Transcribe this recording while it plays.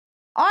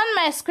on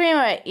my screen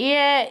right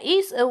here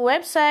is a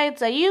website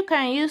that you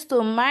can use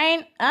to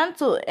mine and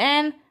to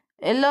earn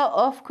a lot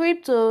of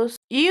cryptos.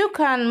 You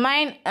can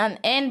mine and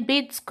earn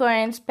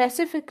Bitcoin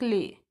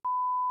specifically.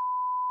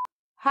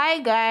 Hi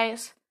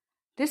guys,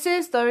 this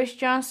is Doris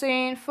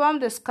Johnson from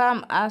the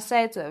Scam and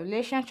Site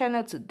Revelation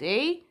channel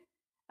today,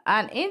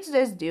 and in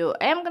today's video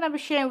I am going to be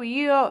sharing with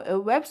you a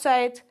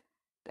website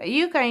that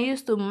you can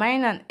use to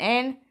mine and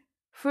earn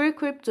free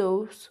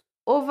cryptos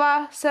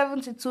over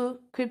 72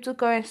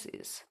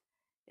 cryptocurrencies,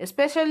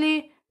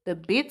 especially the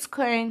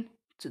Bitcoin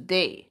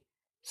today.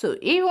 So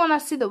if you want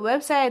to see the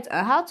website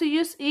and how to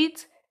use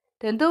it,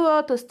 then do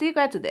well to stick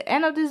right to the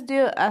end of this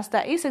video, as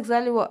that is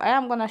exactly what I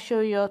am going to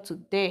show you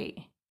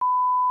today.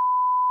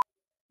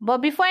 But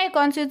before I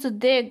continue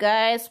today,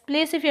 guys,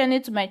 please, if you're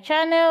new to my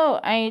channel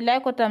and you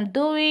like what I'm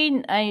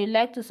doing and you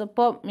like to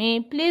support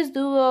me, please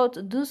do well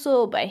to do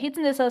so by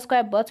hitting the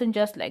subscribe button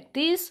just like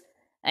this.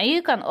 And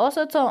you can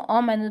also turn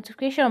on my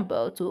notification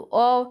bell to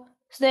all,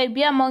 so that you'll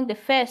be among the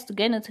first to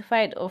get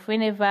notified of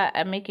whenever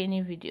I make a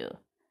new video.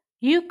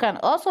 You can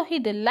also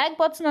hit the like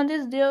button on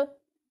this video.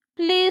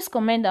 Please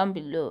comment down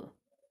below.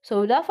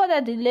 So without further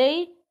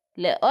delay,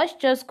 let us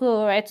just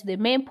go right to the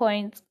main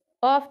point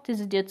of this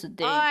video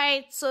today.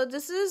 Alright, so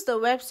this is the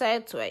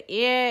website right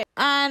here,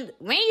 and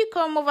when you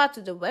come over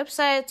to the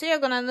website, you're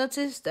gonna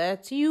notice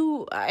that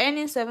you are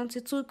earning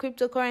 72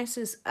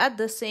 cryptocurrencies at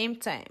the same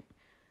time.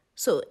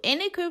 So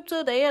any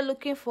crypto that you're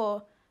looking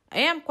for, I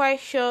am quite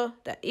sure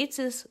that it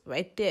is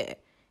right there.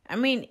 I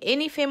mean,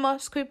 any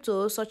famous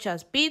cryptos such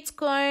as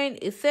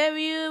Bitcoin,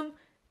 Ethereum,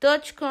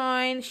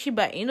 Dogecoin,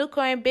 Shiba Inu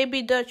coin,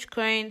 Baby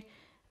Dogecoin,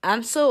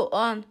 and so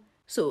on.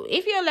 So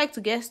if you'd like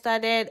to get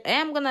started, I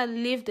am gonna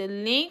leave the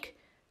link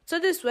to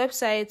this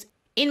website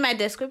in my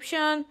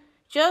description.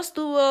 Just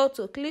do well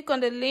to click on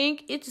the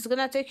link. It is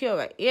gonna take you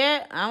right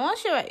here, and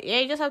once you're right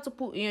here, you just have to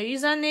put in your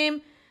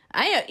username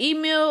and your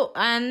email,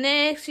 and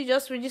next you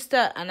just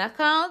register an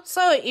account.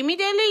 So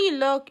immediately you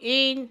log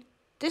in,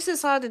 this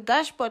is how the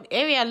dashboard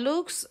area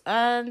looks,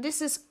 and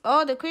this is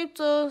all the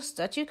cryptos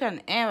that you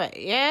can earn right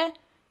here,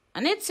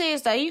 and it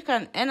says that you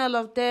can earn all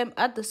of them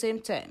at the same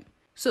time.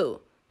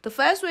 So the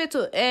first way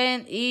to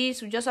earn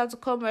is we just have to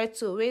come right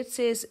to where it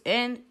says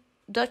earn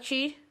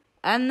Dochi,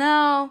 and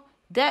now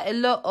there are a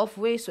lot of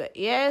ways right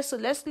here. So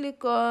let's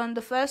click on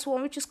the first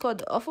one, which is called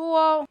the offer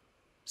wall.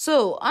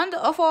 So on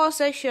the offer wall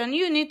section,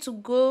 you need to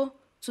go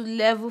to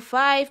level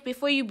 5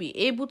 before you be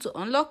able to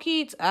unlock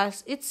it,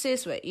 as it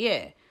says right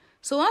here.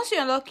 So once you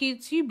unlock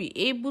it, you'll be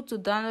able to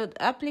download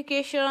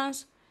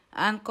applications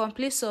and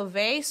complete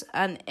surveys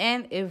and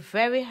earn a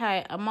very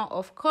high amount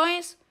of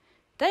coins.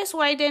 That's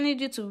why they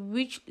need you to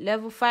reach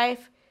level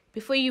 5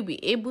 before you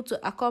be able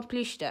to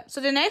accomplish that.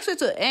 So the next way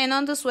to earn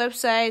on this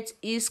website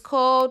is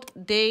called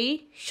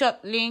the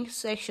short link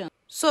section.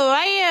 So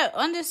right here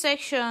on this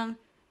section,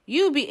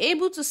 you'll be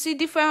able to see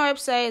different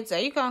websites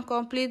that you can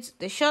complete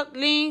the short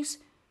links,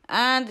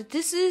 and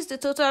this is the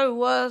total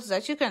rewards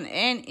that you can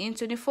earn in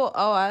 24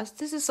 hours.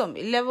 This is some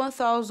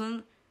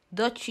 11,000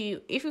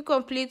 Dochi if you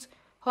complete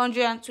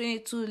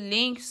 122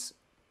 links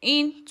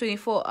in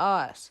 24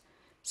 hours.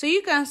 So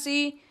you can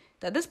see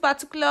that this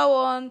particular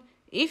one,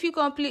 if you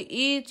complete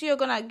it, you're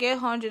gonna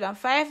get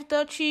 105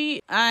 Dochi,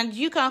 and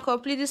you can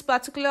complete this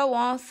particular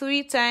one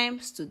 3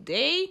 times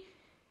today,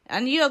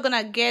 and you're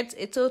gonna get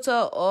a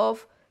total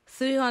of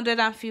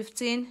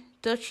 315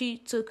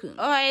 Dochi token.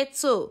 Alright,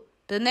 so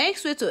the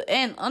next way to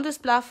earn on this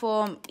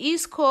platform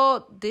is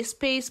called the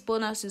space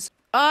bonuses.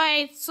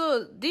 Alright,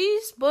 so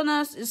this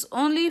bonus is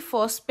only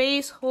for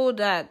space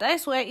holder.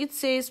 That's why it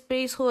says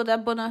space holder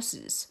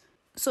bonuses.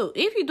 So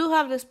if you do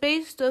have the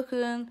space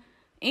token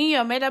in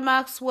your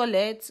MetaMask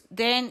wallet,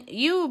 then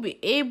you will be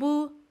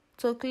able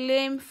to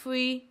claim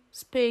free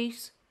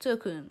space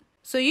token.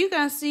 So you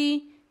can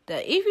see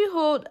that if you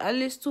hold at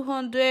least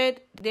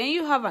 200, then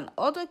you have an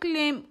auto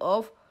claim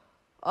of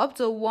up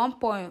to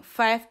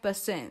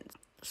 1.5%.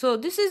 So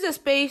this is the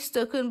space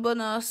token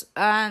bonus,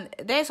 and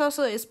there's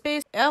also a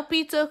space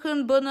LP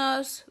token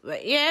bonus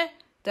right here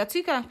that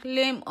you can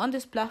claim on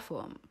this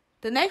platform.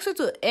 The next way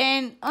to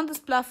earn on this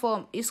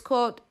platform is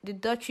called the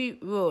Dochi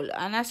roll,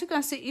 and as you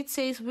can see, it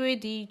says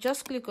ready.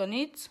 Just click on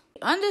it.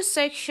 On this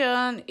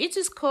section, it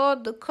is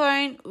called the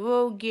coin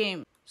roll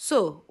game.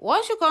 So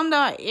once you come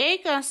down here, you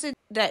can see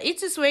that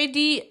it is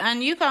ready,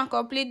 and you can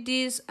complete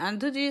this and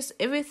do this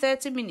every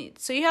 30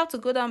 minutes. So you have to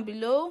go down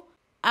below,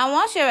 and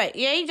once you're right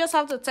here, you just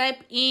have to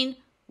type in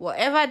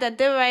whatever that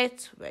they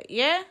write right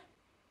here,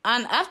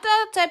 and after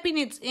typing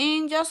it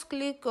in, just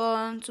click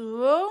on to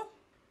roll.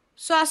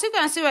 So as you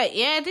can see right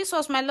here, this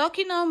was my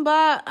lucky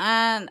number,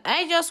 and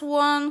I just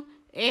won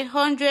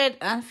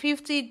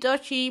 150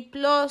 Dochi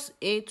plus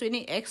a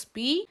 20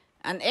 XP,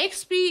 and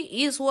XP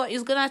is what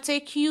is gonna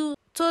take you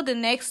to the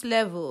next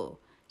level.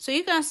 So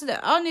you can see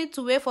that I'll need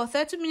to wait for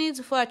 30 minutes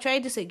before I try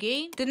this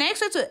again. The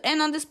next way to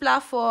earn on this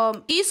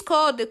platform is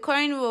called the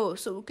coin roll.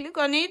 So we'll click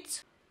on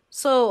it.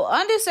 So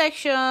on this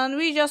section,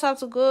 we just have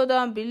to go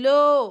down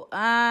below,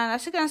 and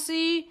as you can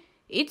see,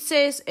 it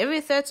says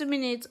every 30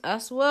 minutes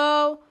as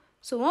well.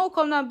 So when we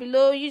come down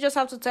below, you just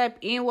have to type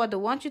in what they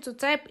want you to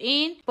type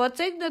in. But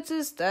take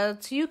notice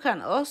that you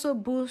can also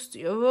boost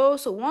your roll.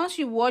 So once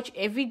you watch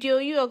a video,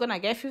 you are gonna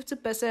get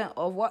 50%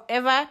 of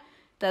whatever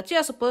that you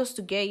are supposed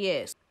to get.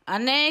 Yes.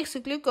 And next,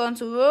 you click on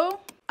to roll.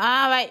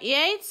 Alright,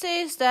 here it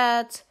says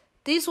that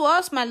this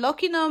was my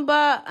lucky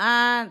number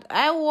and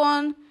I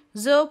won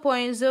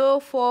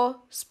 0.04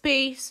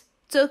 space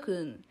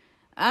token.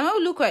 And when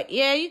we look right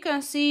here, you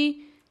can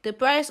see the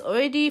price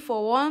already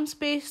for one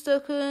space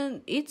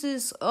token. It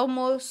is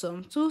almost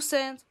some 2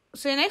 cents.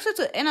 So the next way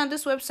to earn on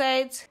this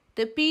website,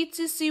 the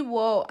PTC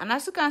wall, and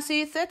as you can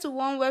see,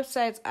 31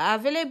 websites are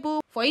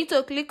available for you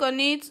to click on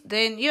it.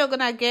 Then you're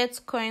gonna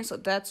get coins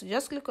of that. So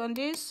just click on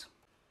this.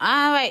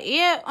 Alright,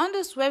 here on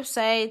this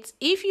website,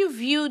 if you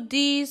view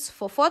this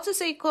for 40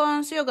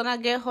 seconds, you're gonna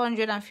get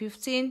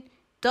 115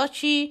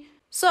 Dogecoin.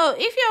 So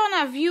if you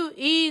wanna view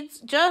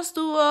it, just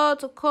do all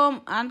to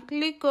come and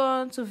click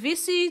on to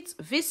visit,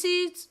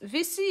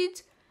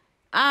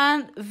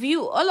 and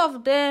view all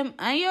of them,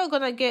 and you're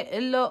gonna get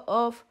a lot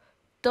of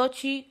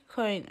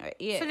Dogecoin right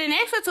here. So the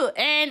next way to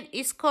earn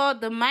is called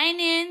the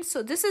mining.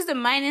 So this is the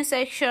mining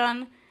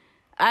section,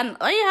 and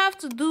all you have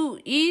to do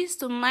is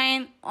to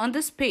mine on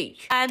this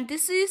page. And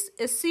this is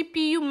a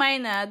CPU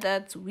miner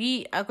that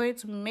we are going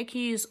to make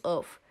use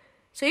of.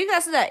 So you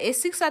can see that a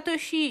 6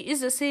 Satoshi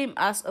is the same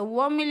as a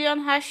 1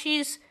 million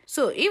hashes.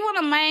 So if you want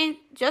to mine,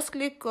 just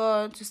click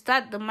on to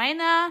start the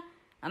miner.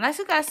 And as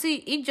you can see,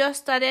 it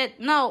just started.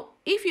 Now,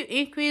 if you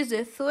increase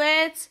the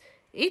threads,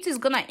 it is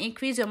going to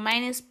increase your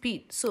mining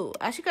speed. So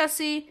as you can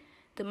see,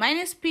 the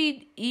mining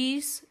speed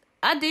is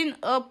adding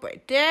up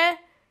right there.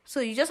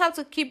 So you just have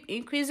to keep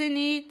increasing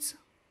it.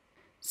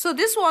 So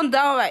this one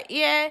down right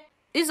here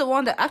is the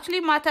one that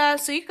actually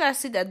matters. So you can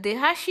see that the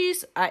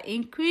hashes are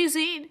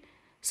increasing.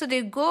 So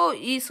the goal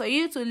is for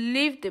you to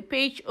leave the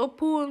page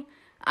open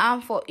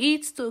and for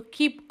it to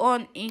keep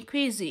on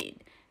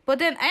increasing. But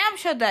then I am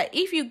sure that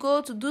if you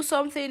go to do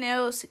something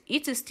else,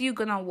 it is still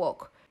gonna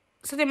work.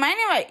 So the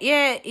mining right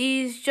here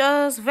is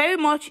just very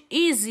much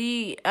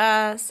easy,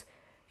 as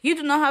you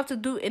do not have to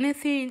do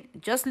anything.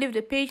 Just leave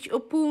the page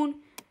open.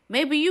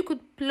 Maybe you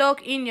could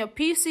plug in your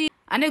PC.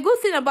 And the good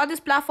thing about this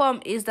platform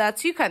is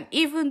that you can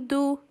even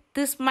do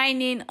this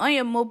mining on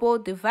your mobile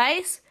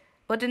device.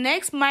 But the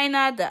next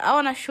miner that I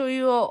want to show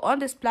you on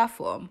this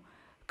platform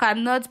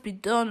cannot be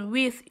done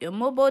with your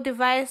mobile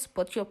device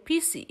but your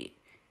PC.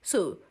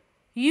 So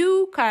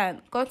you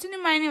can continue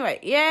mining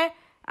right here,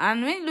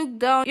 and when you look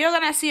down, you're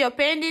gonna see your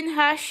pending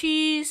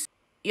hashes,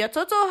 your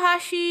total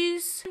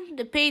hashes,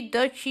 the paid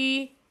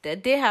Dogecoin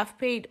that they have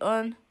paid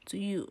on to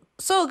you.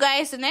 So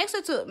guys, the next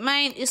way to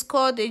mine is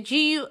called the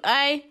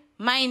GUI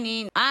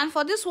mining, and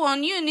for this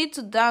one you need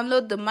to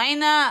download the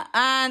miner,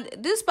 and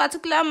this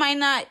particular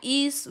miner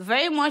is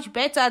very much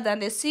better than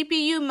the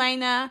CPU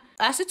miner,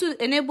 as it will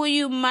enable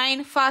you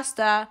mine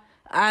faster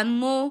and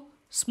more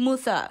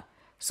smoother.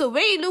 So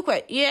when you look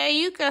right here,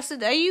 you can see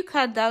that you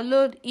can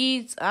download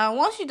it, and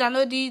once you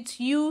download it,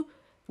 you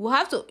will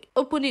have to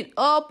open it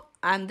up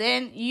and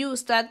then you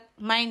start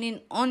mining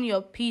on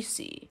your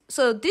PC.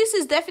 So this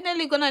is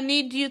definitely gonna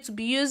need you to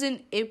be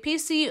using a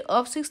PC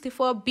of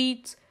 64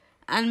 bits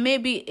and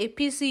maybe a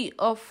PC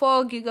of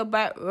 4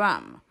 GB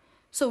RAM.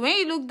 So when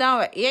you look down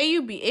right here,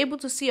 you'll be able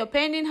to see your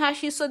pending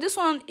hashes. So this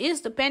one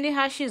is the pending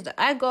hashes that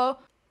I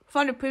got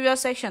from the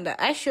previous section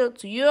that I showed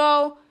to you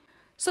all.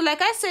 So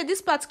like I said,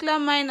 this particular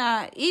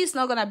miner is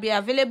not going to be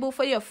available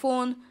for your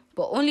phone,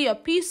 but only your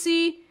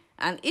PC.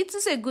 And it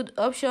is a good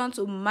option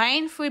to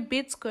mine free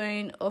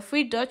Bitcoin or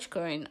free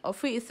Dogecoin or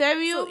free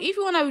Ethereum. So if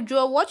you want to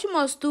withdraw, what you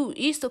must do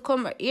is to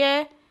come right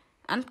here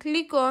and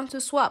click on to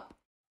swap.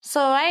 So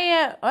right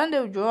here on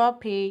the withdrawal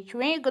page,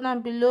 when you go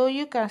down below,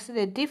 you can see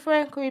the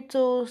different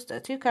cryptos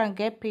that you can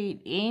get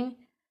paid in.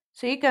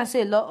 So you can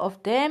see a lot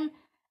of them.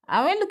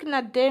 And when looking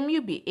at them,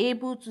 you'll be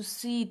able to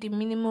see the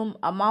minimum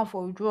amount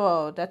for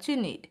withdrawal that you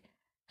need.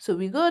 So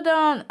we go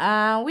down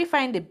and we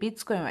find the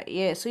Bitcoin right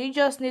here. So you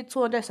just need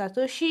 200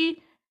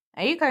 Satoshi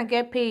and you can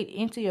get paid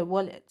into your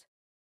wallet.